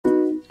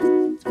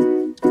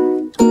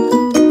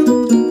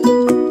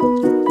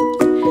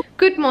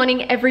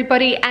morning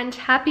everybody and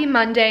happy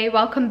Monday.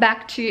 Welcome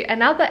back to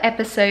another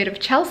episode of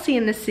Chelsea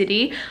in the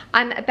City.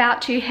 I'm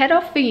about to head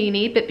off for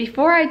uni, but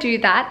before I do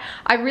that,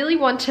 I really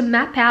want to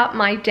map out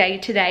my day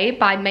today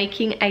by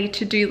making a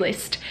to-do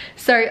list.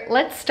 So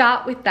let's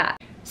start with that.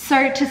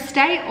 So to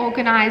stay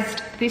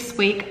organized this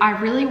week, I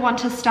really want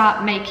to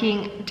start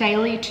making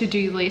daily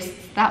to-do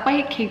lists. That way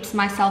it keeps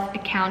myself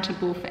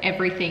accountable for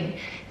everything.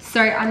 So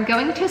I'm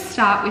going to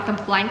start with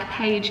a blank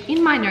page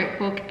in my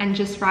notebook and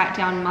just write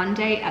down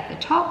Monday at the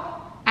top.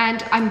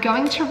 And I'm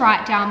going to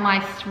write down my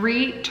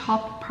 3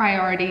 top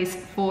priorities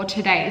for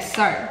today.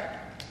 So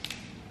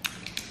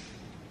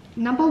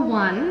number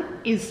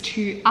 1 is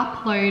to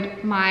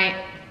upload my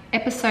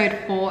episode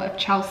 4 of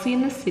Chelsea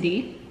in the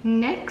City.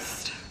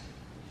 Next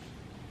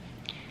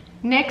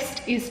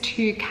is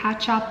to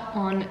catch up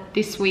on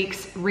this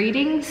week's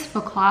readings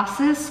for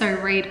classes.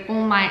 So read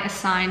all my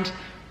assigned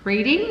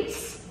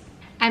readings.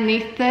 And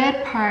the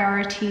 3rd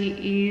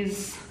priority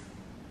is,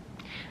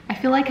 I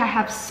feel like I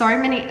have so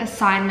many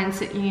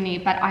assignments at uni,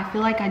 but I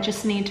feel like I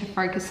just need to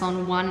focus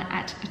on one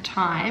at a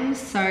time.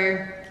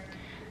 So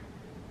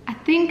I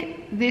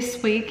think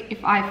this week,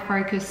 if I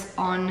focus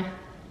on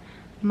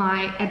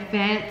my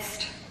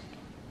advanced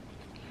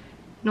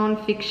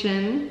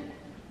non-fiction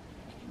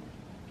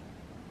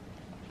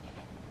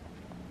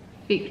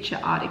feature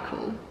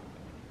article,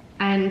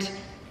 and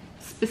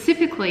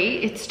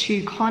specifically it's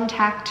to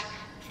contact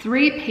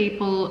 3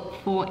 people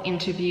for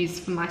interviews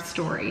for my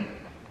story.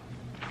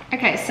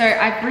 Okay, so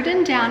I've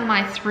written down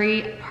my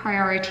 3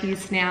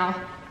 priorities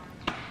now.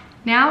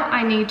 Now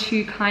I need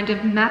to kind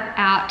of map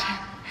out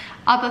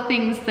other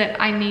things that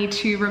I need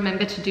to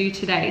remember to do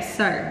today.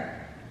 So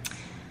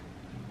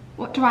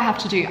what do I have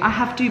to do? I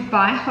have to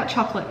buy hot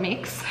chocolate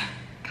mix.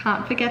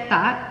 Can't forget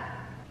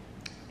that.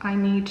 I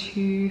need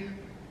to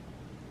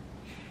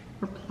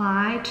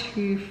reply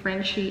to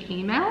Frenchy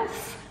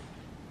emails.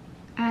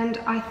 And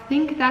I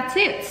think that's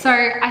it. So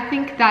I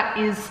think that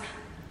is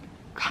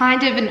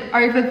kind of an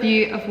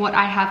overview of what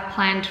I have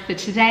planned for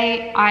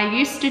today. I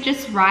used to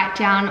just write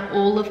down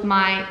all of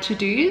my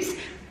to-dos,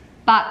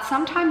 but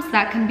sometimes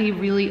that can be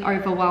really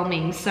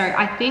overwhelming. So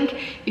I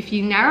think if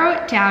you narrow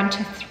it down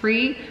to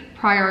 3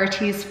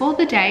 priorities for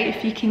the day,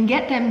 if you can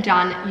get them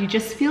done, you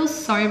just feel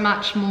so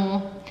much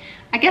more,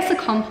 I guess,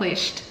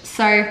 accomplished.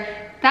 So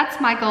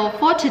that's my goal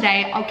for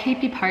today. I'll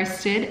keep you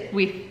posted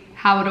with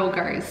how it all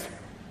goes.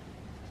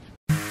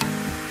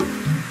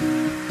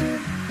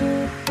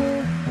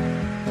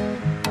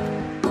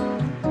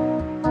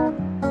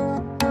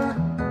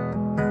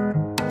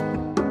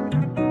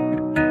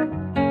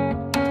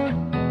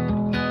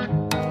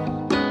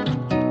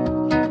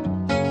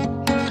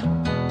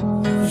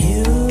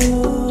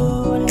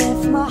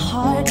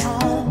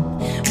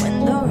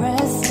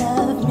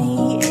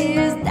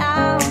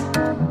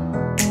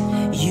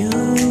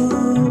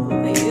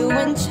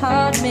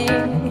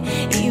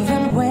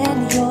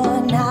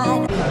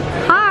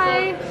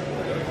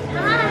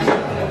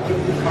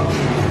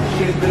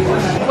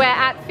 We're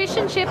at Fish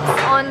and Chips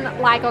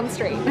on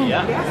Street.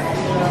 Yeah.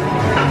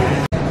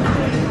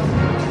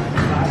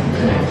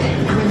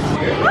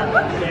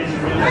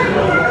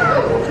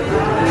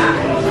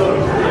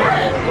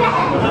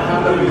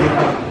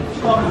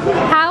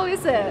 How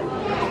is it?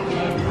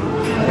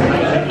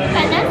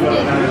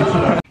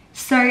 Fantastic.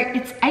 So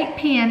it's 8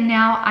 p.m.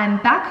 now, I'm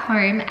back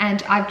home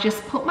and I've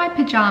just put my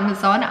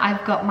pajamas on.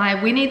 I've got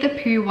my Winnie the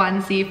Pooh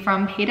onesie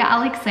from Peter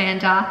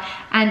Alexander,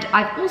 and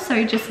I've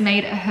also just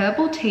made a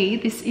herbal tea.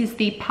 This is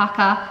the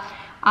Pucker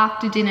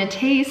after dinner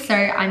tea, so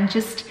I'm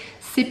just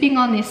sipping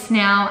on this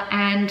now,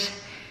 and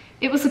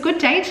it was a good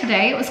day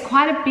today. It was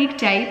quite a big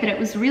day, but it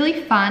was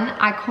really fun.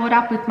 I caught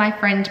up with my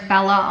friend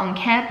Bella on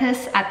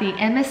campus at the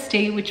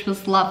MSD, which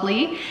was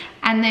lovely.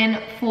 And then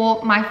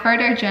for my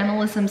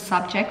photojournalism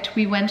subject,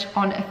 we went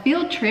on a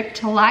field trip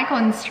to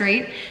Lygon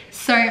Street.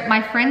 So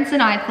my friends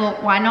and I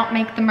thought, why not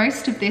make the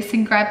most of this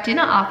and grab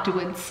dinner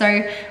afterwards?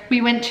 So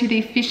we went to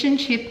the fish and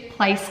chip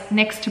place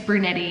next to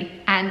Brunetti,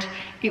 and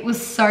it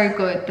was so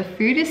good. The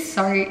food is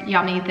so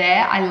yummy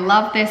there. I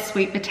love their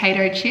sweet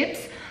potato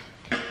chips.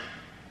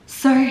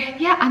 So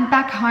yeah, I'm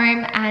back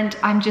home and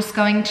I'm just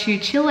going to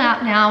chill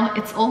out now.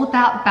 It's all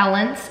about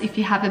balance. If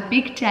you have a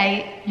big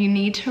day, you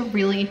need to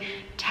really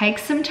take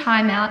some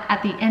time out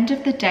at the end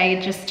of the day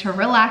just to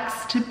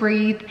relax, to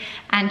breathe,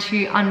 and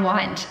to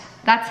unwind.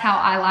 That's how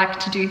I like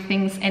to do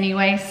things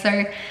anyway.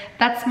 So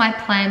that's my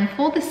plan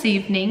for this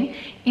evening.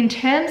 In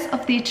terms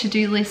of the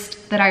to-do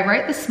list that I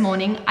wrote this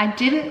morning, I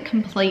didn't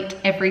complete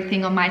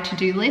everything on my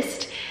to-do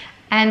list.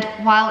 And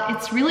while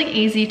it's really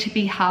easy to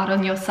be hard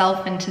on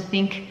yourself and to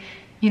think,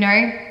 you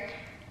know,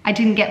 I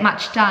didn't get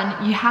much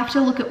done, you have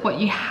to look at what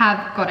you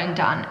have gotten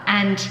done.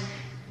 And,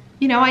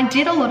 you know, I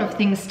did a lot of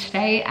things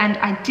today and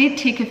I did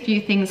tick a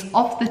few things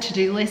off the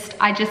to-do list.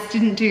 I just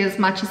didn't do as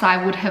much as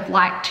I would have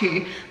liked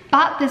to.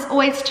 But there's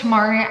always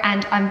tomorrow,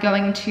 and I'm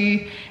going to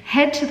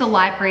head to the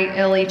library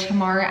early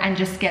tomorrow and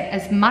just get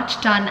as much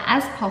done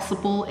as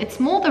possible. It's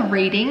more the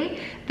reading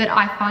that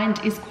I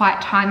find is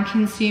quite time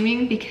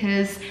consuming,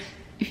 because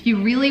if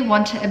you really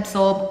want to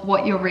absorb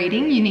what you're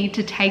reading, you need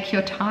to take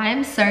your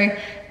time. So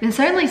there's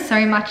only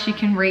so much you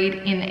can read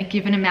in a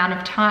given amount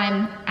of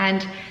time,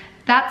 and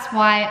that's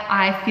why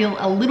I feel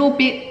a little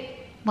bit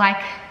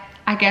like,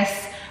 I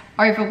guess,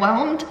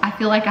 overwhelmed. I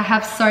feel like I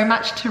have so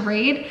much to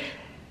read,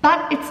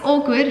 but it's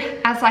all good.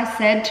 As I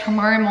said,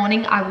 tomorrow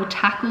morning I will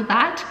tackle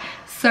that.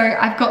 So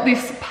I've got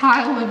this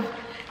pile of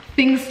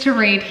things to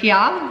read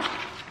here.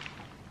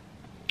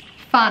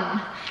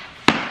 Fun.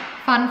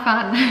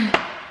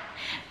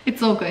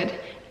 It's all good.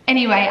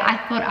 Anyway, I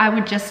thought I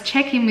would just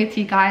check in with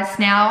you guys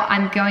now.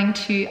 I'm going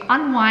to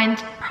unwind,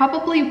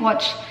 probably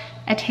watch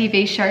a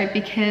TV show,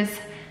 because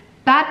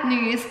bad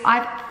news,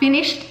 I've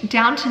finished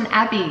Downton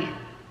Abbey.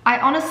 I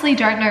honestly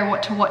don't know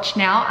what to watch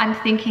now. I'm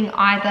thinking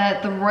either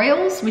The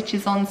Royals, which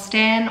is on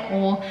Stan,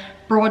 or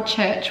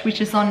Broadchurch,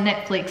 which is on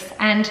Netflix.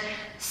 And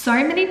so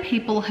many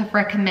people have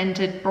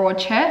recommended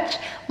Broadchurch.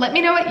 Let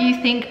me know what you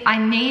think. I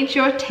need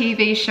your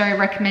TV show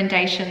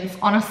recommendations.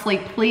 Honestly,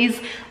 please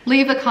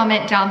leave a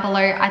comment down below.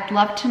 I'd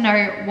love to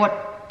know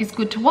what is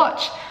good to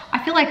watch.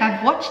 I feel like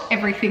I've watched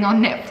everything on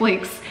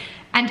Netflix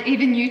and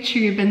even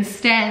YouTube and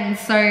Stan.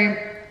 So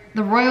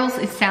The Royals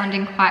is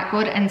sounding quite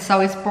good, and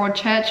so is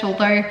Broadchurch,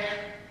 although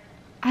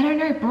I don't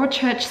know,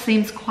 Broadchurch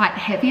seems quite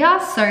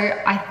heavier, so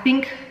I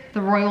think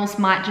The Royals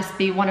might just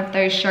be one of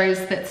those shows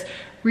that's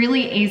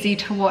really easy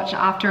to watch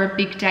after a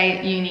big day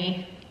at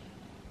uni.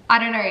 I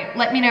don't know,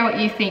 let me know what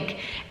you think.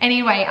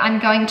 Anyway, I'm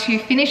going to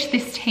finish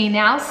this tea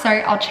now, so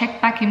I'll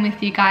check back in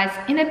with you guys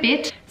in a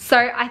bit. So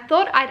I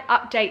thought I'd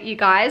update you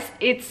guys.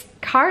 It's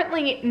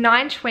currently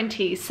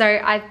 9:20,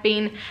 so I've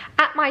been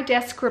at my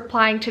desk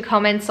replying to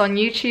comments on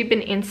YouTube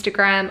and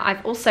Instagram.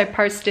 I've also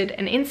posted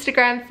an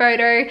Instagram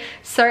photo,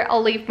 so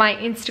I'll leave my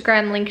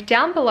Instagram link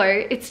down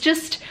below. It's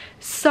just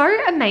so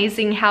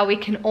amazing how we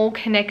can all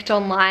connect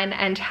online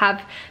and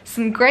have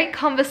some great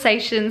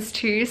conversations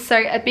too.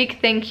 So a big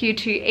thank you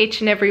to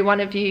each and every one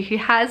of you who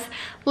has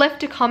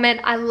left a comment.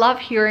 I love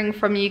hearing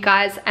from you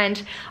guys,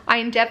 and I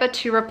endeavor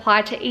to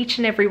reply to each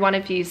and every one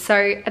of you.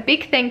 So a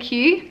big thank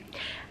you.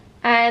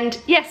 And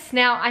yes,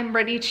 now I'm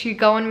ready to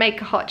go and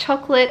make a hot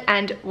chocolate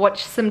and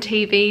watch some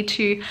TV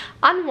to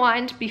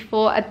unwind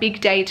before a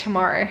big day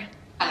tomorrow.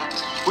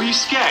 Were you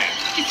scared?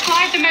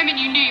 Describe the moment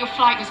you knew your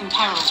flight was in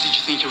peril. Did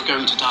you think you were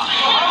going to die?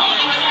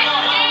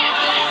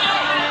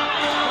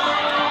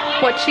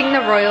 Watching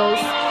The Royals.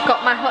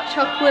 Got my hot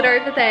chocolate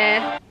over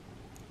there.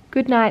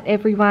 Good night,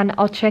 everyone.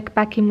 I'll check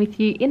back in with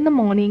you in the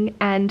morning,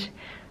 and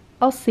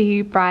I'll see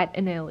you bright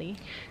and early.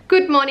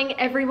 Good morning,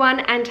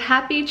 everyone, and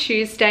happy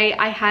Tuesday.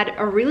 I had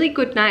a really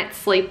good night's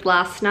sleep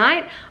last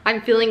night.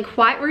 I'm feeling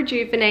quite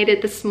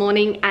rejuvenated this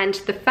morning, and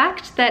the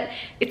fact that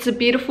it's a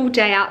beautiful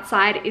day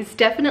outside is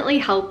definitely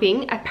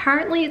helping.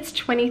 Apparently it's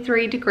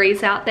 23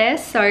 degrees out there,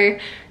 so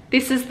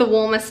this is the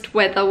warmest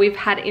weather we've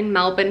had in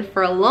Melbourne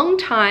for a long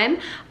time.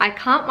 I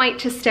can't wait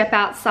to step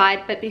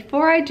outside, but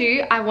before I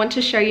do, I want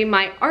to show you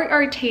my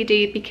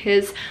OOTD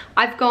because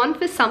I've gone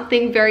for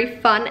something very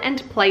fun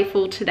and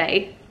playful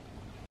today.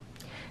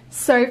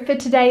 So for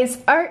today's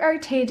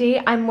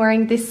OOTD, I'm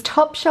wearing this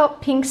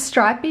Topshop pink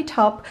stripy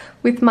top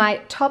with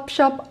my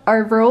Topshop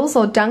overalls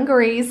or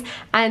dungarees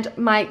and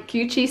my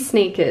Gucci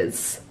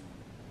sneakers.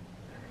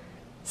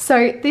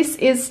 So this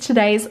is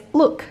today's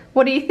look.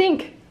 What do you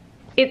think?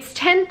 It's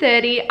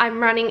 10:30, I'm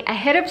running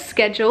ahead of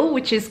schedule,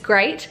 which is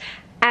great,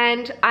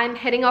 and I'm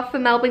heading off for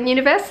Melbourne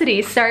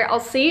University, so I'll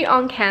see you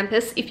on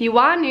campus. If you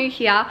are new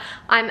here,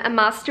 I'm a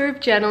Master of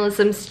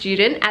Journalism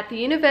student at the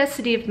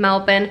University of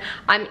Melbourne.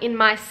 I'm in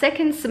my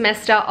second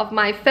semester of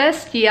my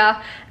first year,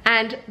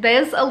 and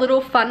there's a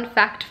little fun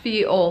fact for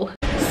you all.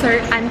 So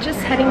I'm just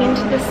heading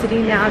into the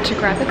city now to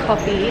grab a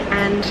coffee,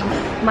 and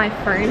my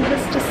phone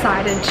has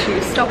decided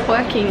to stop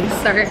working,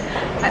 so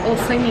I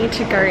also need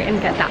to go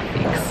and get that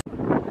fixed.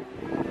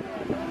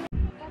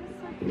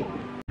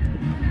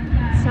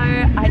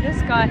 I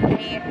just got a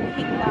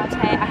pink latte.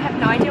 I have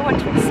no idea what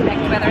to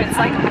expect, whether it's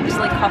like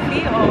actually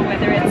coffee or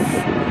whether it's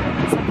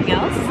something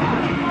else.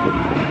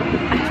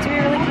 I have to be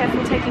really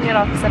careful taking it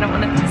off because I don't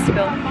want it to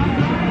spill.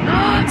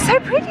 So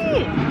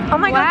pretty! Oh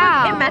my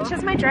god, look, it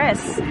matches my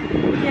dress.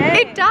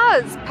 Yay. It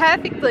does,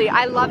 perfectly.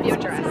 I love your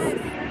dress.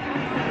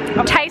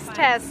 Taste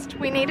test.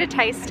 We need a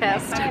taste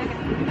test.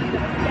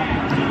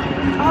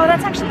 Oh,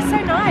 that's actually so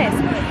nice.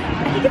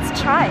 I think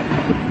it's chai,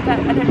 but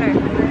I don't know.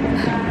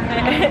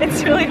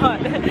 It's really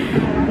hot.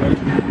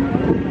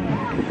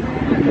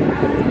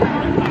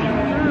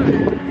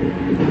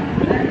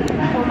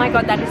 Oh my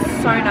god, that is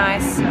so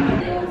nice.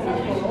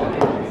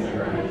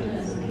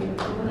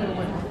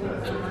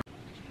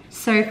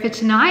 So for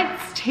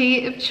tonight's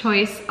tea of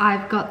choice,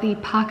 I've got the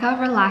Pukka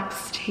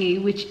Relax tea,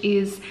 which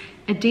is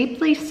a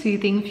deeply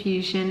soothing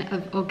fusion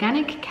of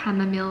organic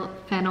chamomile,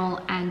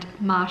 fennel, and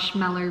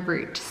marshmallow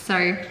root.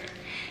 So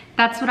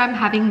that's what I'm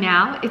having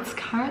now. It's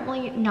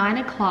currently 9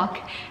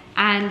 o'clock.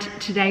 And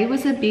today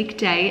was a big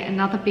day,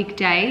 another big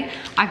day.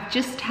 I've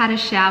just had a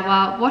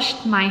shower,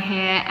 washed my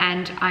hair,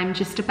 and I'm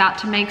just about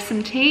to make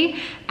some tea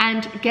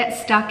and get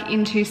stuck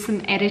into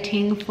some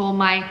editing for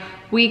my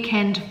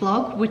weekend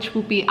vlog, which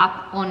will be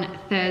up on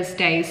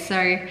Thursday.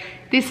 So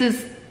this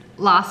is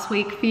last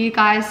week for you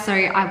guys, so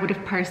I would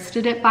have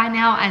posted it by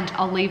now, and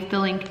I'll leave the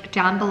link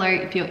down below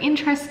if you're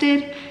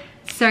interested.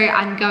 So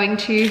I'm going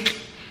to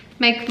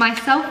make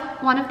myself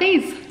one of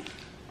these.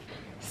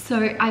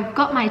 So I've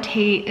got my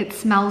tea. It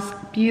smells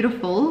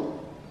beautiful.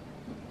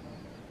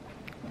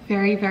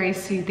 Very, very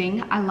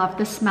soothing. I love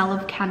the smell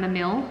of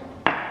chamomile.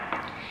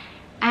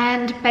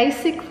 And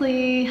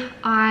basically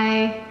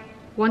I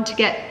want to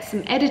get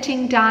some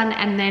editing done,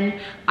 and then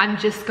I'm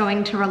just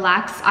going to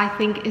relax. I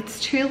think it's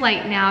too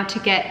late now to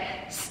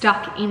get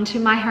stuck into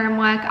my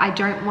homework. I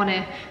don't want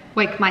to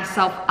wake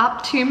myself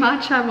up too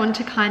much. I want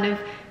to kind of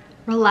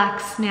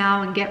relax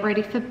now and get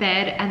ready for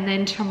bed, and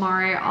then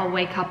tomorrow I'll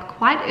wake up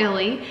quite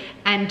early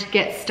and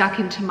get stuck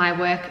into my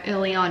work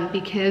early on,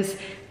 because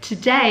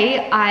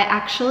today I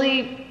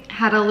actually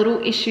had a little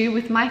issue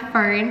with my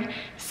phone,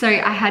 so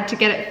I had to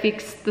get it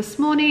fixed this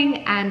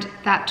morning, and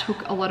that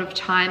took a lot of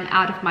time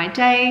out of my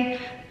day,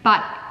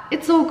 but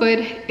it's all good.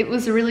 It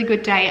was a really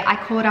good day. I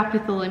caught up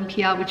with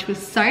Olympia, which was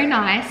so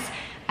nice.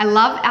 I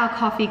love our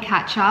coffee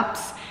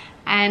catch-ups,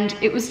 and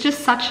it was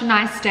just such a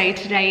nice day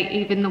today.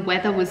 Even the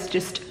weather was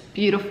just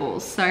beautiful.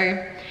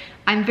 So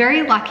I'm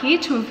very lucky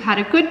to have had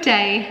a good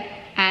day,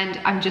 and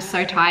I'm just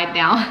so tired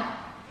now.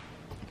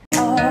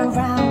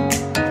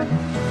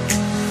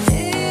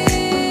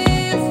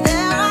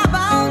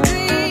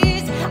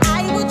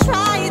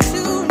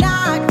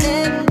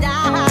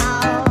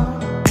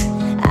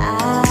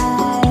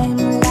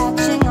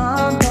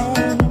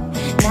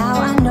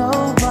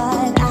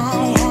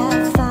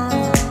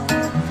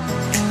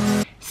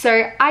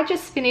 So I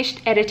just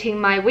finished editing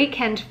my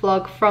weekend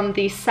vlog from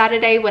the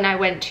Saturday when I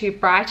went to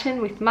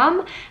Brighton with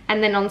Mum,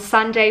 and then on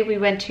Sunday we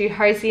went to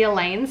Hosier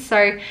Lane.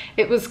 So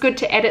it was good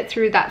to edit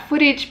through that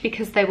footage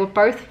because they were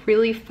both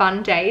really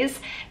fun days.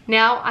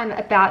 Now I'm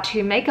about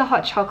to make a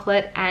hot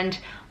chocolate and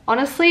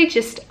honestly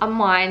just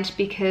unwind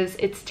because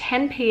it's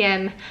 10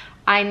 p.m.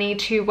 I need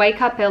to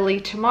wake up early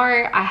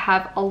tomorrow. I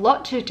have a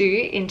lot to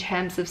do in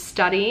terms of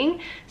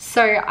studying,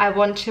 so I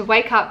want to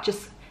wake up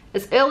just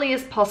as early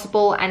as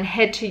possible and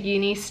head to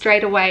uni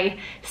straight away,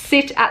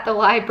 sit at the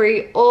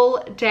library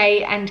all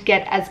day and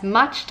get as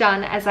much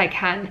done as I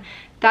can.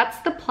 That's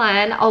the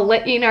plan. I'll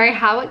let you know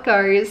how it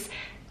goes.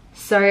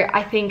 So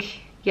I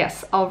think,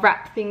 yes, I'll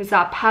wrap things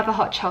up, have a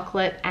hot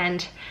chocolate,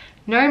 and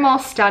no more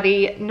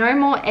study, no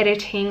more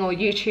editing or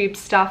YouTube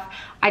stuff.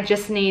 I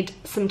just need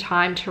some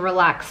time to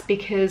relax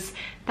because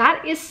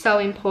that is so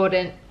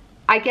important.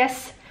 I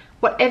guess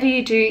whatever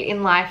you do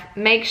in life,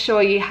 make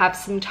sure you have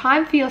some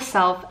time for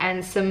yourself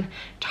and some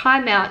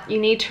time out. You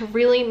need to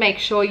really make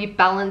sure you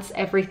balance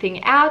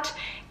everything out.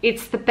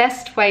 It's the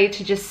best way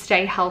to just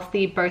stay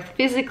healthy, both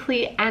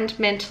physically and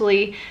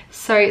mentally.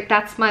 So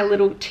that's my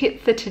little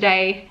tip for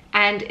today.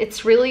 And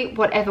it's really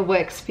whatever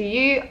works for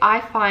you. I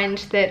find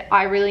that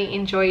I really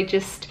enjoy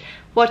just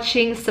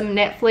watching some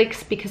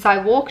Netflix because I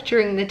walk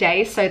during the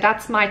day. So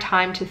that's my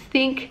time to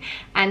think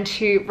and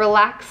to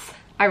relax.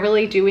 I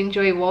really do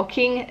enjoy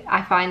walking.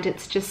 I find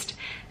it's just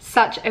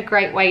such a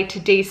great way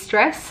to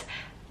de-stress.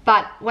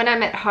 But when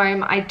I'm at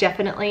home, I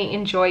definitely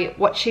enjoy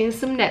watching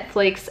some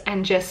Netflix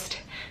and just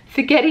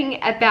forgetting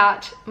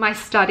about my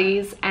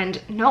studies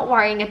and not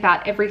worrying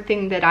about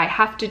everything that I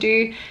have to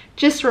do.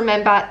 Just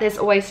remember, there's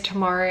always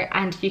tomorrow,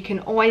 and you can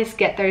always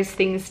get those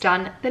things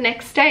done the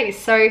next day.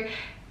 So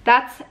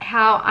that's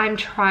how I'm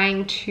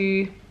trying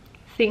to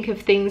think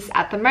of things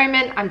at the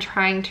moment. I'm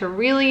trying to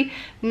really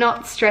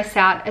not stress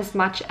out as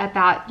much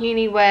about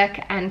uni work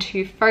and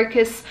to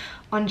focus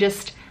on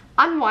just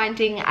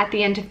unwinding at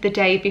the end of the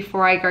day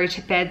before I go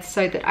to bed,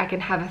 so that I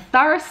can have a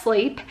thorough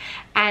sleep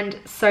and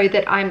so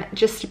that I'm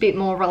just a bit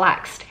more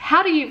relaxed.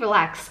 How do you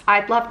relax?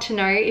 I'd love to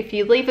know. If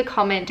you leave a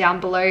comment down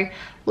below,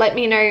 let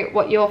me know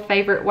what your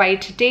favorite way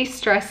to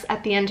de-stress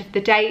at the end of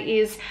the day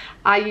is.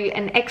 Are you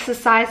an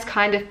exercise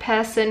kind of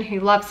person who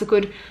loves a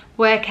good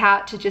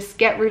workout to just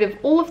get rid of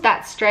all of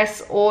that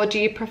stress, or do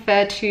you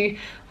prefer to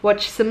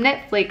watch some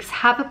Netflix,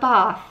 have a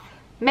bath,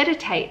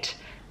 meditate,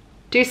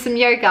 do some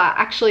yoga?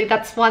 Actually,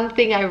 that's one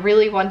thing I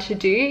really want to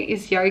do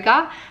is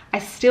yoga. I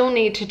still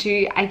need to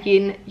do a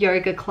yin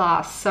yoga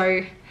class.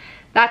 So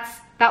that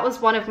was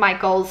one of my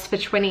goals for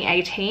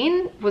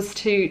 2018, was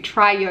to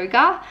try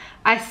yoga.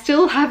 I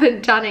still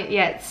haven't done it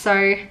yet,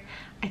 so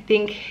I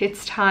think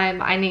it's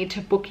time I need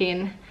to book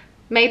in.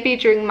 Maybe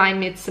during my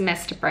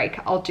mid-semester break,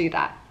 I'll do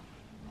that.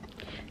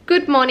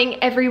 Good morning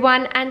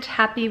everyone, and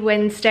happy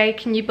Wednesday.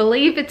 Can you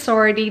believe it's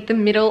already the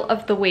middle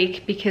of the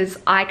week? Because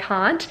I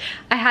can't.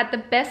 I had the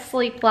best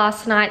sleep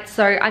last night,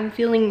 so I'm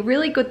feeling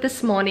really good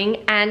this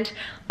morning, and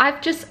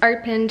I've just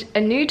opened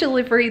a new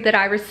delivery that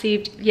I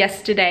received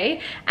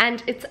yesterday,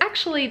 and it's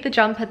actually the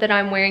jumper that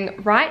I'm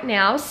wearing right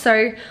now.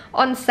 So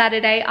on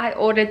Saturday I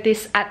ordered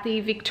this at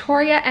the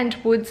Victoria and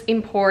Woods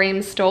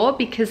Emporium store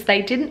because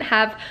they didn't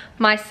have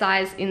my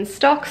size in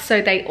stock, so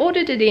they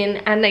ordered it in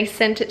and they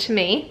sent it to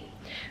me.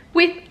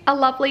 with a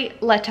lovely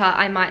letter,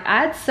 I might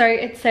add. So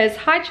it says,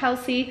 "Hi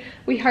Chelsea,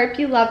 we hope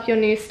you love your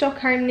new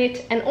Stockholm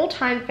knit, an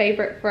all-time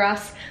favourite for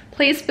us.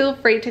 Please feel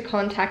free to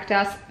contact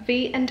us,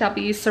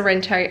 V&W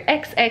Sorrento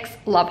XX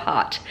Love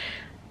Heart."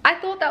 I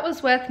thought that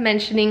was worth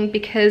mentioning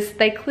because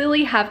they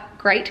clearly have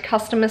great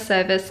customer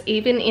service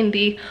even in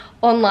the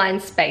online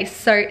space.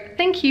 So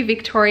thank you,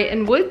 Victoria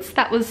and Woods.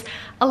 That was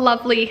a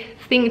lovely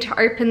thing to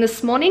open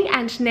this morning,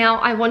 and now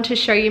I want to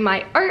show you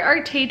my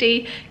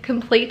OOTD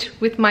complete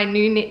with my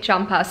new knit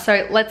jumper.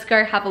 So let's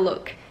go have a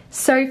look.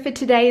 So for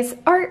today's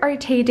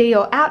OOTD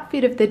or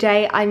outfit of the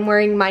day, I'm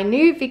wearing my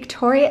new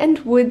Victoria and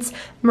Woods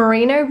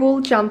merino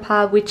wool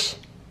jumper, which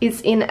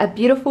is in a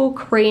beautiful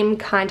cream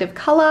kind of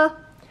colour.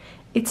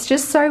 It's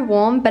just so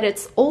warm, but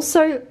it's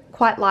also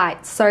quite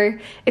light, so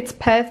it's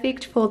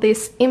perfect for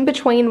this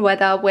in-between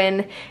weather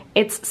when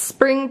it's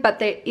spring but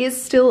there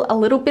is still a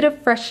little bit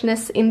of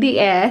freshness in the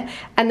air.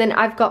 And then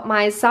I've got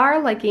my Zara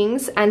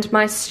leggings and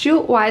my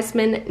Stuart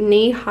Weitzman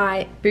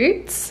knee-high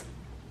boots,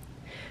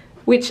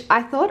 which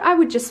I thought I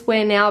would just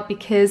wear now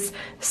because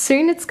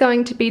soon it's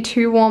going to be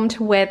too warm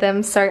to wear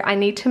them, so I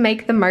need to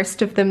make the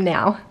most of them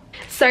now.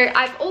 So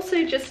I've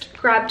also just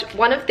grabbed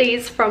one of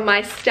these from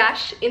my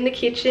stash in the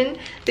kitchen.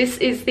 This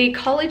is the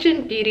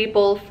Collagen Beauty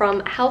Ball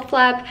from Health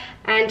Lab,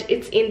 and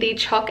it's in the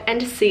chalk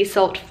and sea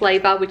salt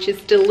flavour, which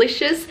is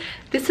delicious.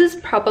 This is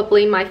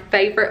probably my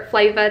favourite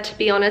flavour, to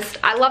be honest.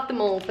 I love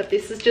them all, but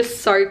this is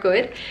just so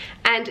good.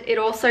 And it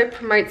also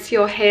promotes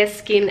your hair,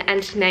 skin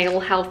and nail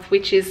health,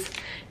 which is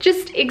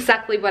just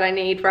exactly what I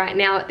need right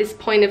now at this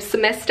point of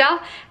semester.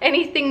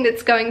 Anything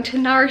that's going to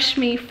nourish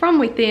me from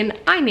within,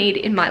 I need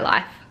in my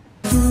life.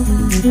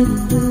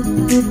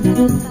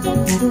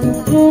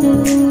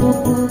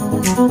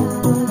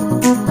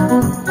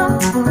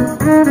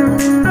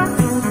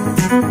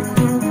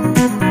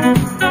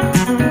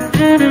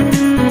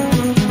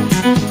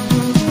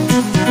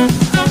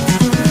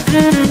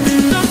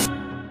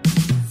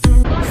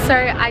 So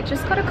I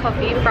just got a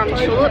coffee from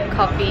Tulip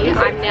Coffee.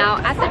 I'm now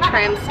at the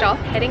tram stop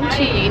heading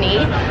to uni.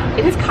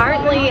 It's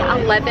currently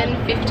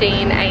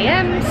 11:15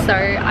 AM, so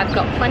I've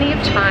got plenty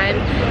of time,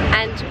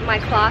 and my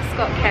class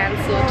got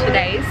cancelled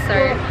today,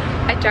 so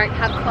I don't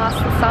have class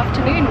this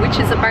afternoon, which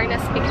is a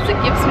bonus because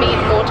it gives me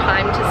more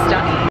time to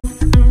study.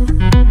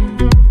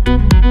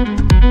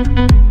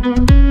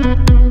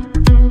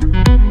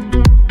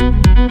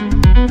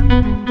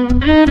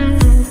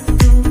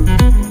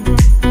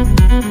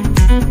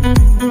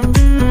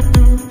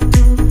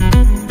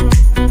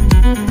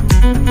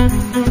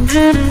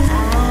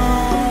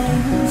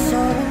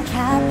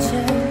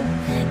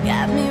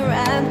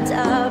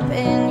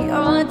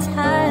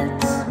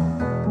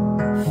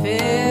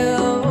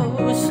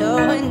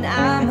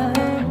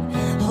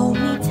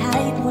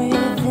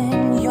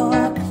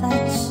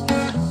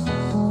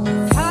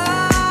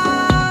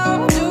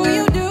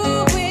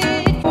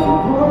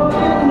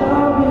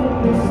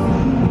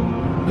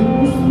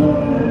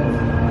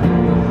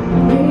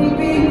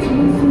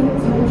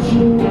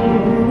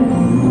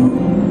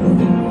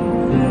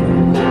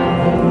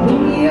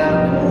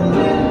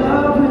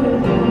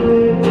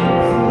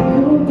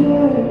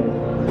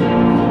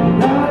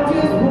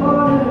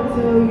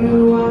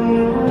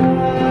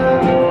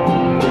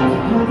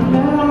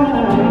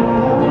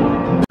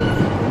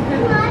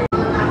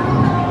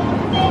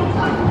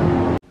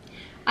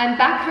 I'm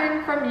back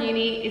home from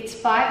uni. It's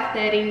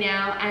 5:30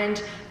 now,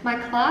 and my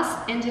class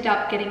ended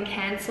up getting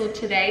cancelled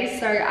today,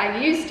 so I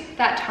used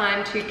that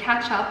time to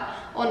catch up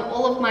on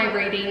all of my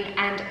reading,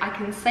 and I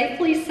can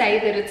safely say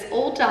that it's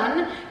all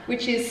done,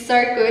 which is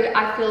so good.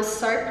 I feel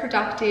so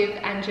productive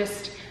and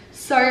just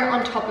so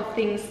on top of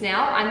things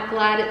now. I'm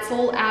glad it's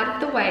all out of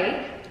the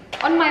way.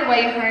 On my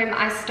way home,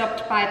 I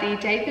stopped by the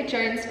David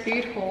Jones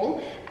food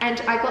hall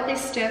and I got this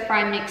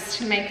stir-fry mix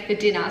to make for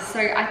dinner. So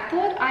I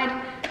thought I'd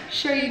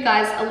show you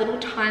guys a little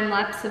time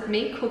lapse of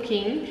me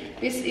cooking.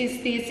 This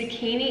is the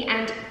zucchini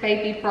and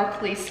baby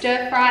broccoli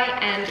stir-fry,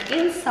 and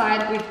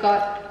inside we've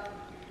got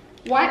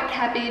white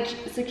cabbage,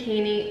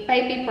 zucchini,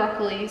 baby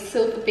broccoli,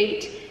 silver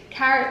beet,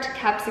 carrot,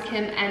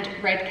 capsicum and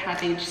red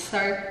cabbage.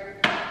 So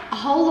a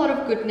whole lot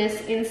of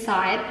goodness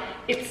inside.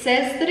 It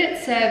says that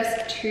it serves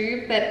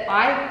 2, but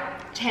I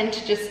tend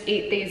to just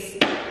eat these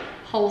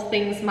whole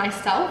things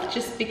myself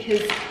just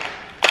because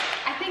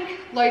I think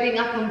loading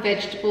up on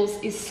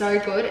vegetables is so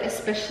good,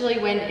 especially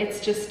when it's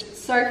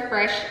just so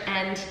fresh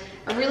and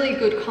a really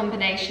good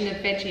combination of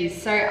veggies.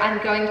 So I'm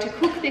going to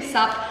cook this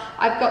up.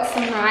 I've got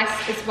some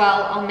rice as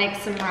well. I'll make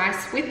some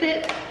rice with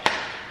it.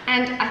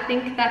 And I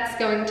think that's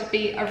going to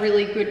be a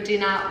really good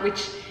dinner,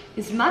 which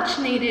is much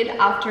needed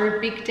after a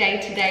big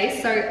day today.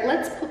 So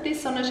let's put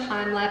this on a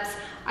time lapse.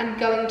 I'm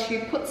going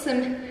to put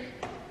some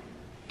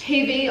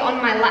TV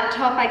on my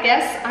laptop, I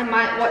guess. I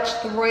might watch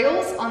the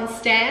Royals on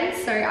Stan,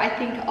 so I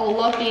think I'll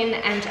log in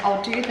and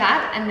I'll do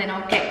that, and then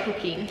I'll get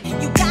cooking.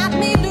 You got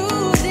me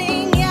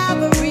losing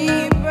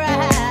every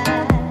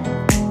breath.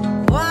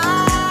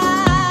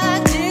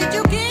 What did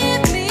you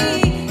give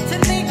me to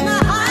make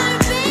my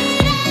heart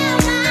beat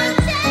out my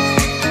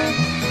chest?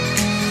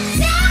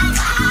 Now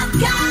I've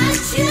got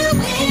you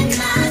in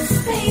my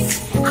space.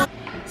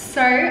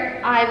 So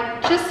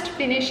I've just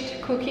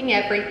finished cooking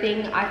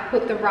everything. I've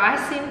put the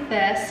rice in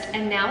first,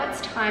 and now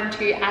it's time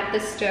to add the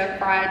stir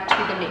fry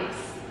to the mix.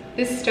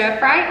 This stir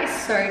fry is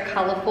so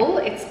colourful,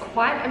 it's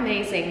quite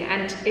amazing,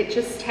 and it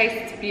just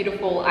tastes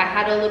beautiful. I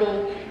had a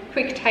little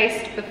quick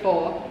taste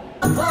before.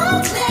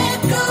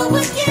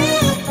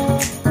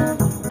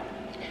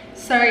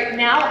 So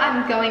now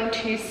I'm going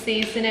to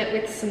season it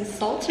with some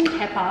salt and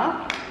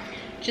pepper,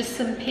 just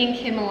some pink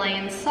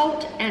Himalayan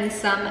salt and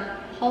some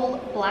whole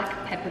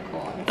black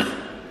peppercorns.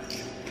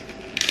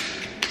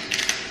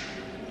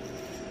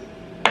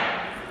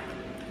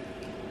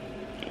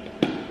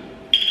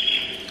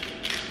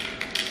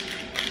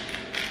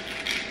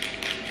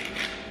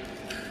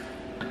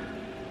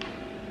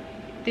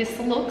 This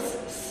looks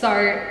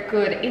so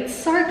good. It's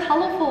so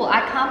colourful.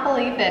 I can't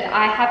believe it.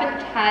 I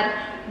haven't had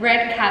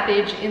red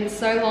cabbage in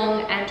so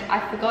long, and I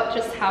forgot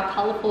just how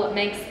colourful it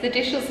makes the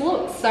dishes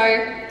look. So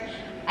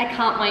I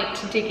can't wait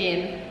to dig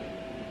in.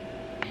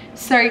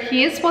 So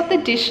here's what the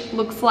dish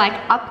looks like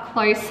up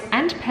close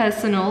and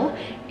personal.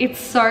 It's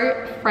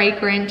so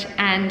fragrant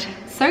and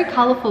so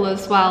colourful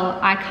as well.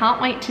 I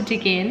can't wait to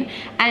dig in,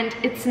 and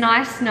it's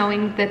nice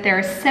knowing that there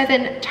are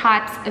 7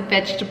 types of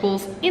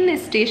vegetables in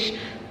this dish.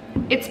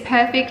 It's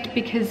perfect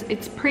because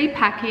it's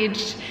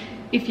pre-packaged.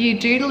 If you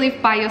do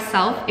live by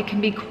yourself, it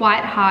can be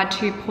quite hard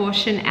to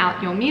portion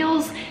out your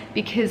meals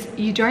because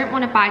you don't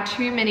want to buy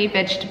too many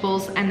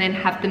vegetables and then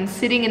have them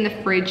sitting in the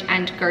fridge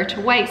and go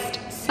to waste.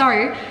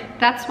 So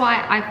that's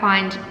why I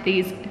find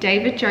these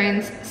David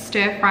Jones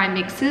stir fry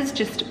mixes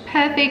just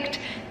perfect,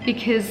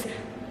 because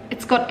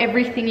it's got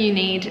everything you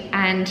need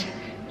and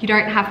you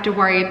don't have to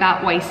worry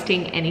about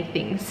wasting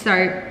anything.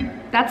 So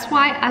that's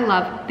why I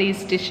love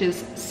these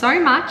dishes so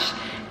much.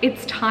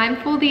 It's time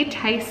for the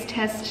taste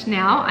test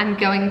now. I'm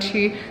going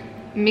to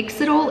mix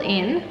it all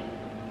in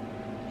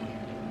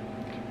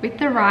with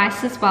the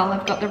rice as well.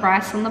 I've got the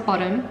rice on the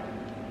bottom.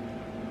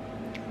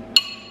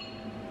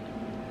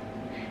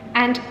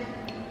 And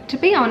to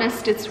be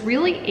honest, it's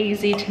really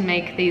easy to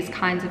make these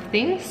kinds of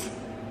things.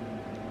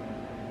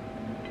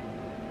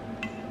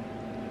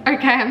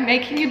 Okay, I'm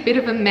making a bit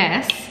of a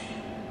mess.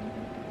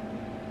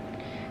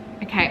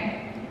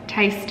 Okay,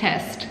 taste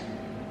test.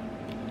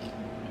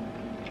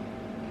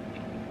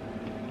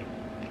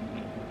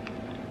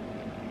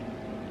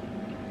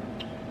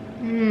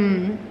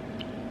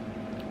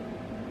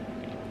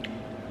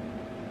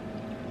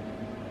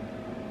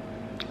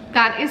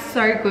 That is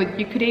so good.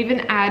 You could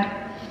even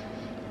add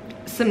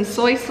some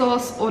soy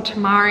sauce or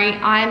tamari.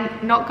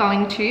 I'm not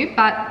going to,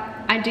 but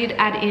I did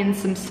add in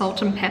some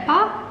salt and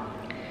pepper,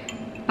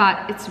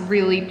 but it's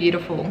really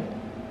beautiful.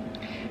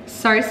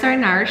 So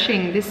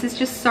nourishing. This is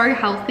just so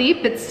healthy,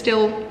 but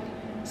still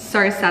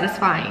so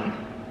satisfying.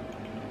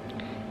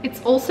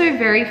 It's also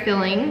very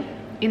filling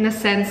in the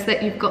sense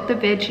that you've got the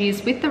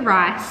veggies with the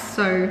rice,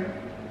 so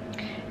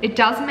it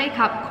does make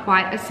up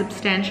quite a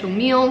substantial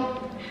meal.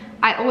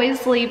 I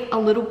always leave a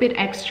little bit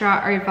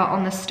extra over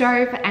on the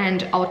stove,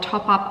 and I'll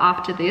top up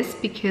after this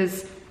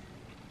because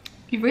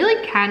you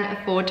really can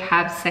afford to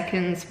have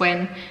seconds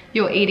when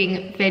you're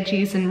eating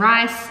veggies and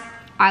rice.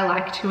 I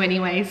like to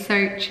anyway,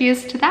 so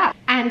cheers to that.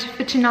 And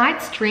for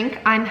tonight's drink,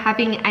 I'm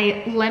having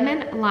a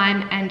lemon,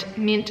 lime and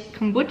mint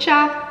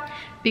kombucha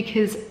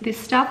because this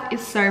stuff is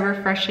so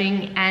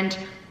refreshing, and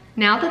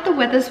now that the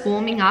weather's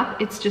warming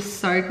up, it's just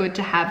so good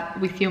to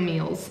have with your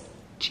meals.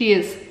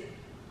 Cheers.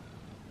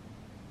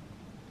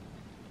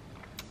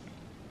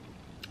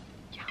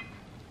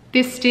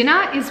 This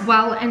dinner is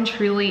well and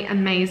truly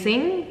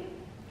amazing.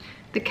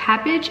 The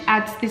cabbage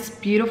adds this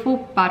beautiful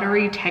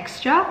buttery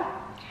texture.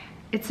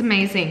 It's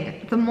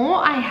amazing. The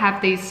more I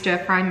have these stir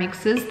fry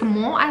mixes, the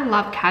more I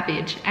love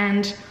cabbage,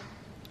 and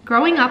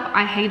growing up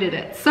I hated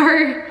it.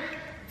 So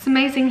it's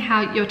amazing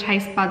how your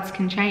taste buds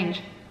can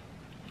change.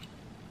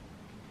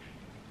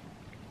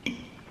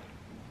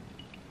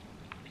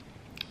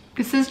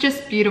 This is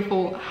just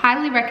beautiful.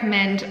 Highly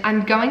recommend.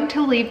 I'm going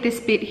to leave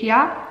this bit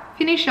here,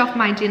 finish off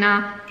my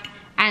dinner,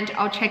 and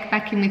I'll check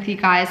back in with you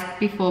guys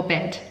before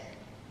bed.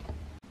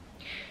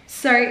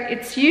 So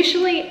it's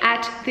usually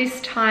at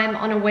this time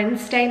on a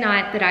Wednesday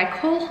night that I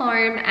call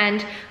home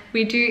and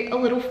we do a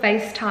little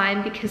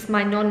FaceTime because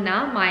my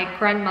nonna, my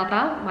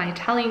grandmother, my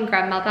Italian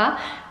grandmother,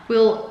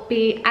 will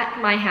be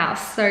at my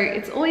house. So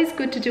it's always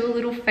good to do a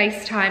little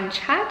FaceTime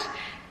chat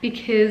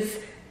because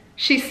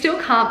she still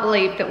can't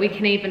believe that we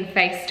can even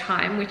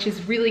FaceTime, which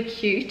is really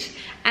cute.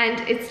 And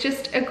it's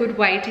just a good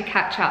way to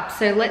catch up.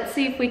 So let's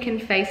see if we can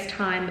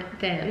FaceTime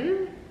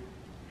them.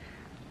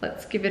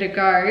 Let's give it a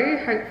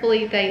go.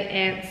 Hopefully they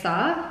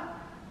answer,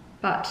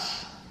 but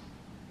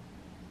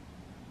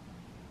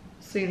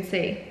soon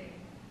see.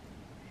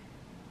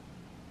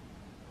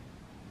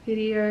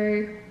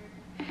 Video.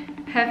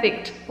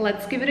 Perfect.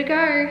 Let's give it a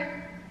go.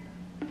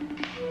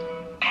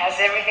 How's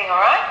everything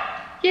all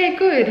right? Yeah,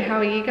 good. How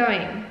are you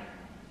going?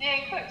 Yeah,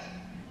 good.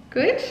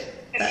 Good?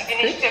 Just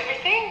finished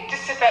everything.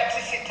 Just about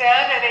to sit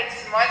down and eat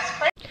some ice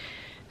cream.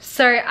 So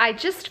So I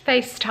just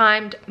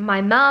FaceTimed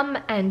my mum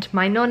and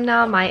my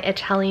nonna, my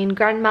Italian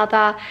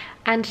grandmother,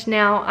 and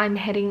now I'm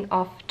heading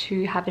off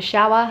to have a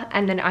shower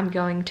and then I'm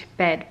going to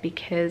bed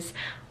because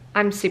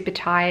I'm super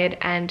tired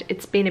and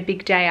it's been a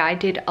big day. I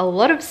did a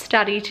lot of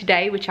study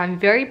today, which I'm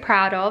very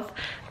proud of,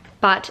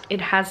 but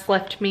it has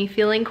left me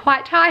feeling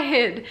quite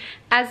tired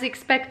as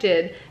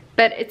expected.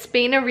 But it's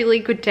been a really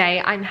good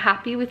day. I'm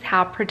happy with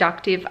how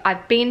productive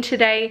I've been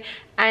today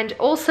and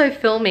also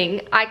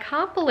filming. I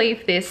can't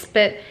believe this,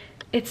 but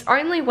it's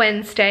only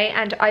Wednesday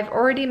and I've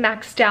already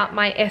maxed out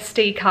my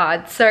SD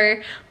card. So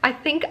I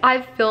think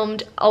I've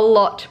filmed a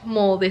lot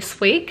more this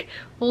week.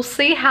 We'll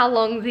see how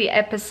long the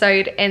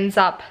episode ends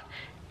up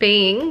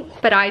being,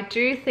 but I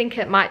do think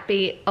it might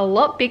be a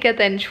lot bigger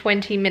than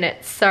 20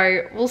 minutes.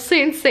 So we'll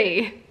soon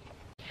see.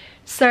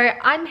 So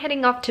I'm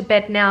heading off to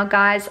bed now,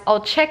 guys.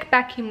 I'll check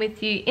back in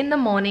with you in the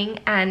morning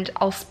and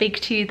I'll speak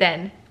to you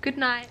then. Good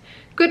night.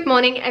 Good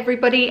morning,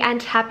 everybody,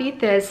 and happy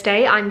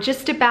Thursday. I'm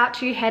just about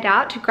to head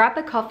out to grab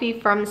a coffee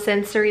from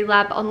Sensory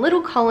Lab on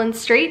Little Collins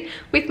Street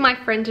with my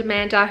friend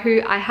Amanda,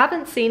 who I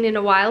haven't seen in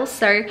a while,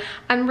 so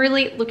I'm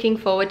really looking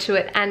forward to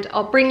it and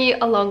I'll bring you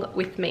along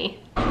with me.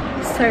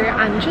 So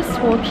I'm just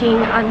walking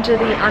under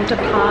the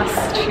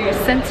underpass to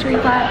Sensory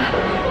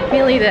Lab,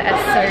 nearly there,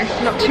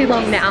 so not too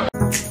long now.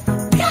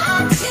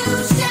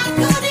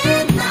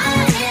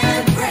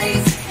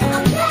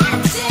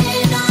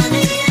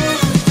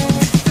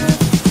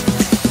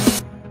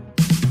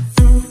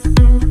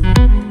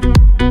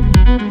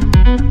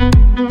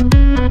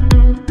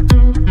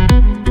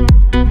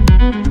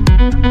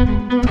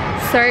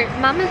 So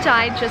Mum and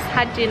I just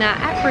had dinner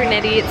at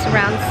Brunetti. It's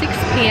around 6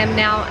 p.m.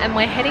 now and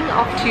we're heading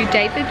off to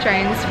David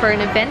Jones for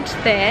an event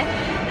there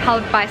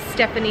held by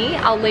Stephanie.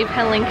 I'll leave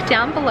her link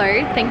down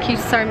below. Thank you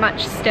so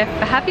much, Steph,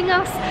 for having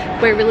us.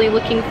 We're really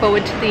looking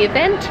forward to the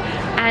event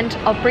and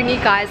I'll bring you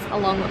guys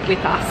along with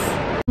us.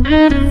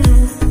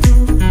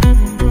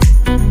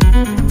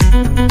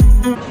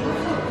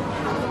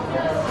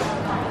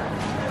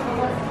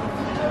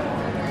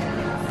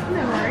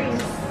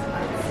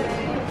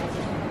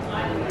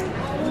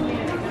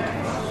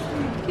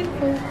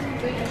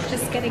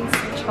 Just getting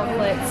some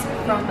chocolates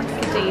from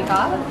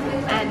Godiva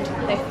and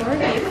they're for a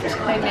gift.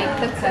 They make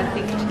the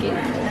perfect gift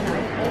and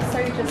I've also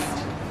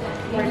just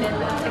written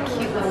a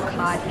cute little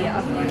card here.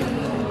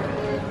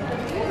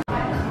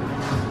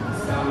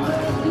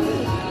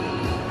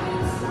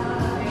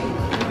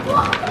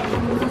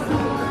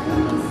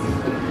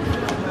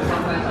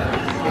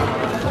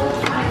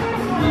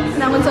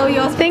 That one's all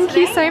yours. Thank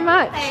you so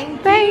much.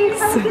 Thanks.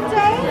 Have a good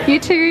day. You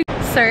too.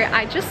 So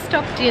I just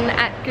stopped in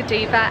at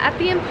Godiva at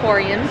the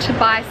Emporium to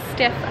buy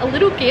Steph a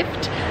little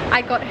gift.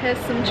 I got her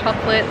some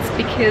chocolates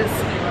because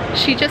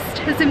she just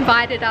has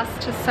invited us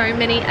to so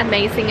many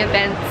amazing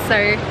events.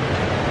 So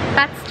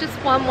that's just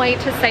one way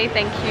to say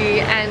thank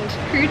you. And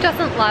who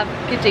doesn't love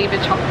Godiva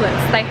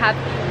chocolates? They have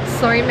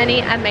so many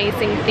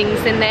amazing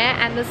things in there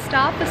and the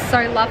staff is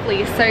so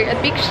lovely. So a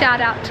big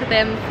shout out to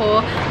them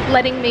for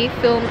letting me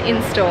film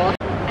in store.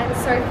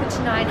 So for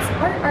tonight's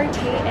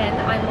OOTN,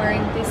 I'm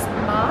wearing this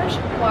Marge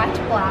white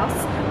blouse,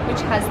 which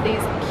has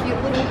these cute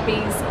little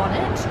bees on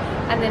it.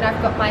 And then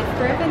I've got my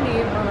Forever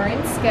New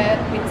maroon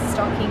skirt with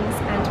stockings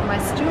and my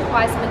Stuart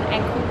Weitzman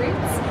ankle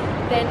boots.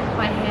 Then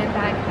my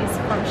handbag is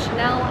from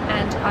Chanel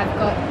and I've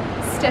got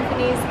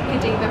Stephanie's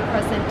Godiva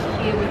present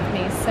here with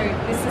me. So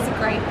this is a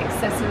great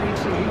accessory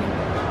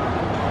too.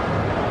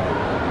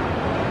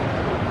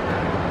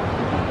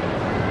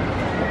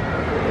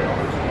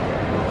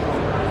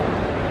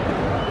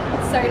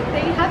 So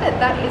there you have it,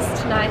 that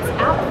is tonight's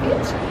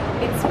outfit.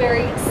 It's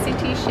very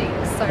city chic,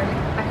 so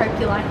I hope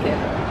you like it.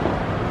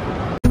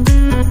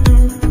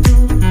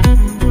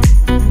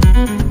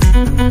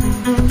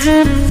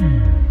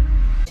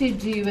 To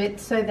do it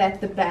so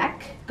that the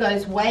back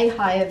goes way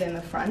higher than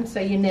the front, so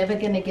you're never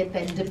going to get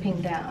that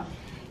dipping down.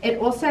 It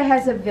also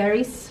has a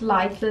very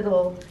slight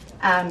little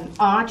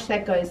arch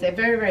that goes there,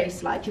 very, very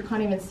slight. You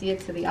can't even see it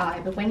to the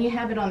eye, but when you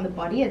have it on the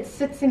body, it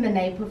sits in the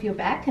nape of your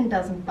back and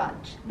doesn't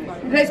budge.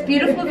 Those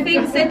beautiful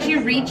things that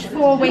you reach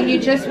for when you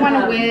just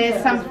want to wear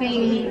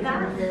something,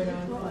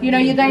 you know,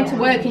 you're going to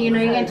work and you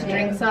know you're going to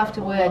drinks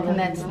after work, and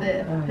that's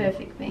the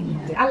perfect thing.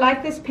 I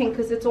like this pink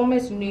because it's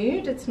almost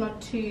nude, it's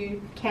not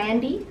too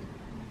candy.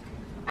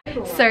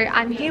 So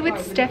I'm here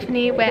with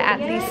Stephanie. We're at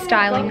the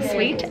styling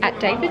suite at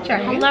David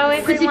Jones. Hello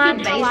everyone,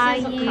 how are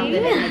you?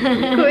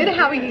 Good,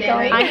 how are you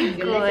going? I'm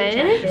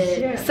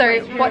good. So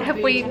what have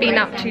we been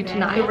up to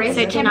tonight?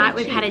 So tonight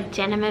we've had a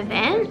denim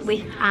event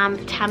with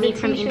Tammy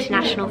from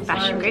International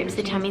Fashion Group,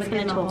 so Tammy's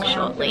going to talk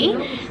shortly.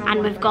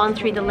 And we've gone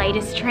through the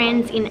latest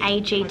trends in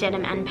AG,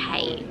 denim and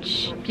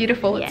Paige.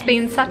 Beautiful, yes. It's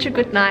been such a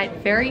good night,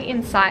 very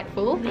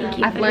insightful. Thank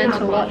you. I've learned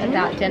a lot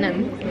about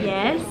denim.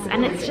 Yes,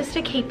 and it's just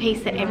a key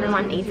piece that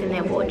everyone needs in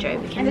their wardrobe.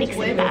 wardrobe. We can mix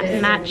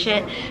and match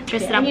it,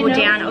 dress it up or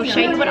down. I'll show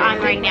you what I'm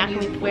wearing now. I've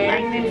got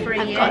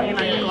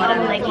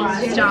the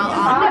leggings style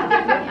on,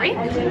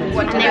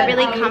 and they're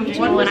really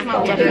comfortable and I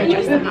can definitely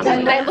dress them up.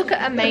 They look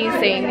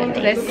amazing.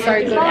 They're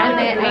so good and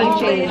they're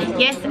AG.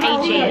 Yes,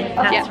 AG,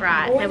 that's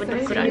right. They would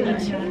look good on you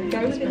too.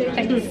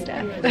 Thank you,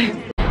 Steph.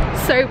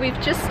 So we've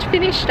just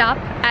finished up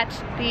at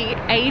the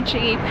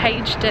AG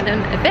Page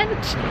Denim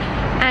event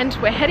and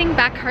we're heading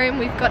back home.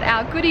 We've got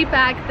our goodie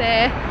bag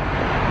there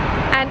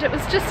and it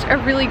was just a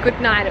really good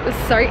night. It was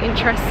so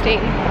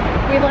interesting.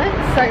 We learned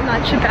so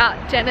much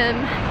about denim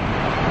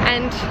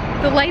and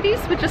the ladies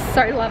were just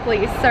so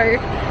lovely. So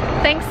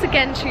thanks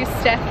again to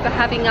Steph for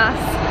having us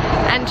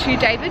and to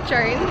David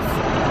Jones.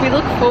 We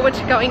look forward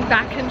to going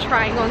back and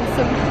trying on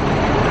some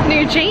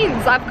new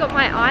jeans. I've got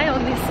my eye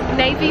on this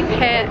navy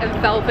pair of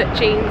velvet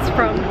jeans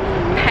from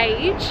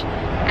Page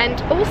and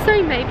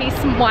also maybe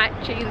some white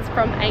jeans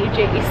from AG,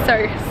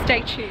 so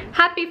stay tuned.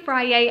 Happy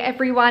Friday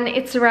everyone,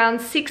 it's around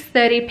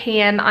 6:30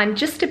 p.m. I'm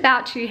just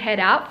about to head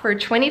out for a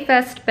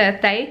 21st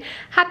birthday.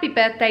 Happy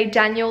birthday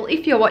Daniel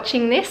if you're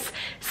watching this.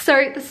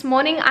 So this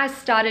morning I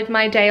started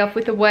my day off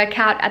with a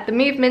workout at the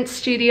movement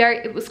studio.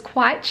 It was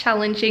quite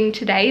challenging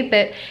today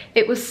but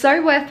it was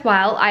so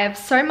worthwhile. I have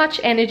so much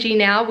energy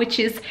now, which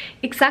is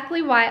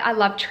exactly why I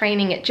love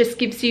training. It just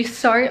gives you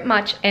so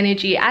much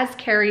energy. As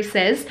Kerry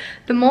says,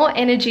 the more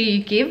energy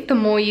you give, the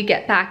more you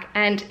get back,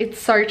 and it's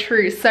so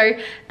true. So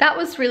that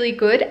was really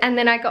good. And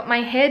then I got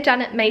my hair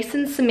done at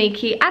Mason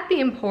Samiki at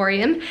the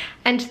Emporium,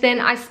 and then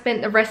I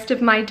spent the rest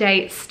of my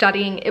day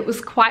studying. It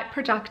was quite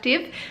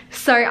productive.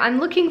 So I'm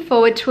looking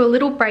forward to a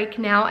little break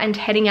now and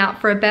heading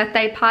out for a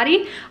birthday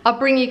party. I'll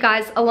bring you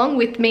guys along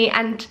with me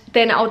and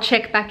then I'll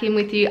check back in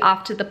with you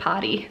after the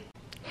party.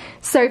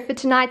 So for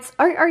tonight's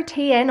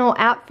OOTN or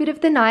outfit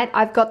of the night,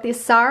 I've got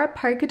this Zara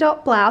polka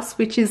dot blouse,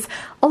 which is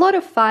a lot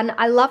of fun.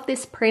 I love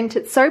this print.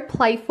 It's so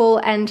playful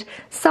and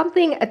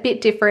something a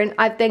bit different.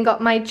 I've then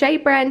got my J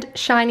brand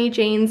shiny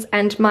jeans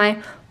and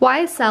my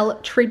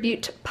YSL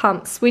tribute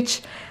pumps,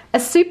 which are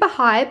super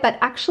high but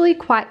actually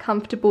quite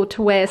comfortable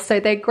to wear.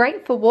 So they're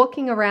great for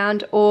walking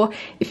around or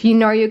if you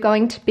know you're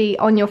going to be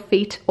on your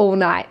feet all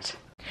night.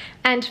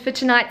 And for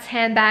tonight's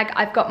handbag,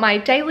 I've got my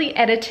daily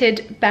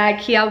edited bag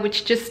here,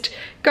 which just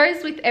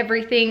goes with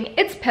everything.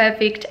 It's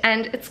perfect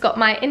and it's got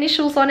my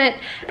initials on it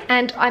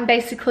and I'm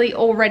basically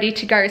all ready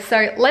to go.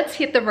 So let's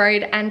hit the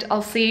road and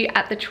I'll see you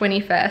at the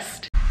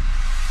 21st.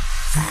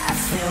 I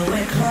feel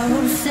we're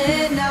close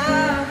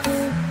enough.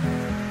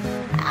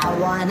 I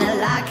wanna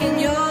lock in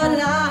your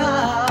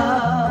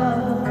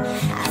love.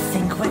 I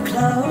think we're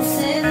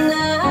close enough.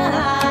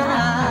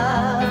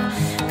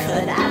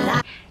 Could I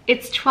lie?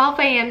 It's 12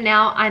 a.m.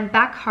 now, I'm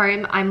back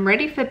home, I'm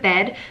ready for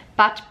bed,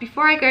 but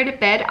before I go to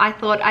bed, I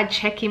thought I'd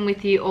check in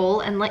with you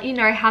all and let you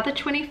know how the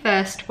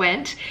 21st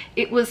went.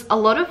 It was a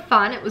lot of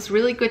fun, it was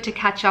really good to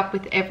catch up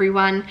with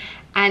everyone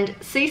and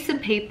see some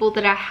people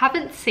that I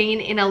haven't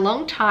seen in a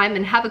long time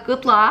and have a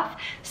good laugh.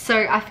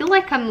 So I feel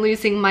like I'm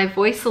losing my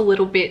voice a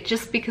little bit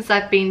just because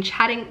I've been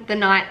chatting the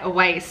night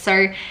away.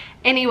 So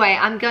anyway,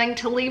 I'm going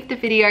to leave the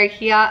video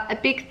here. A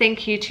big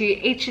thank you to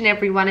each and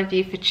every one of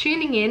you for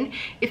tuning in.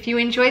 If you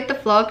enjoyed the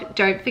vlog,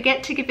 don't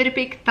forget to give it a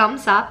big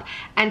thumbs up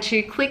and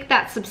to click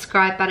that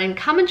subscribe button.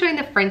 Come and join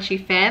the Frenchy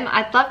fam.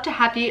 I'd love to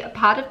have you a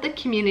part of the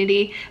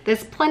community.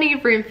 There's plenty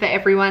of room for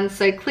everyone,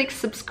 so click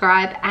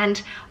subscribe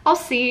and I'll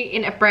see you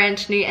in a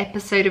brand new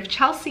episode of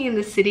Chelsea in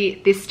the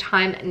City this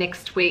time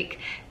next week.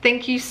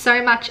 Thank you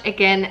so much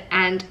again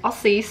and I'll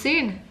see you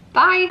soon.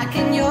 Bye! Lock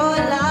in your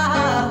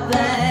love,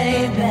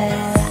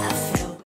 baby.